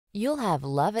You'll have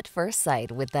love at first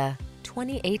sight with the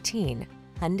 2018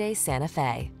 Hyundai Santa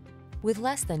Fe. With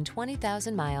less than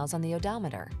 20,000 miles on the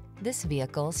odometer, this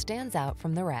vehicle stands out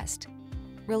from the rest.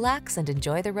 Relax and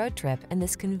enjoy the road trip in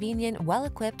this convenient,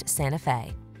 well-equipped Santa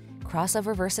Fe.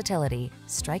 Crossover versatility,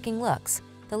 striking looks,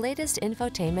 the latest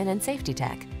infotainment and safety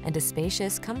tech, and a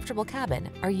spacious, comfortable cabin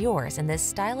are yours in this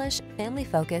stylish,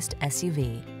 family-focused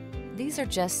SUV. These are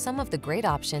just some of the great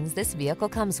options this vehicle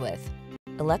comes with: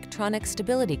 electronic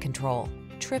stability control,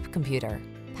 trip computer,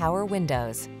 power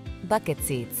windows, bucket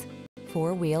seats,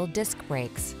 four-wheel disc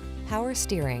brakes, power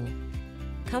steering.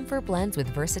 Comfort blends with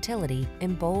versatility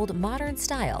in bold, modern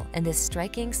style in this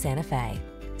striking Santa Fe.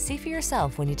 See for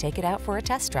yourself when you take it out for a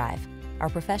test drive. Our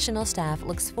professional staff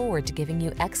looks forward to giving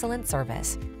you excellent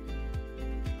service.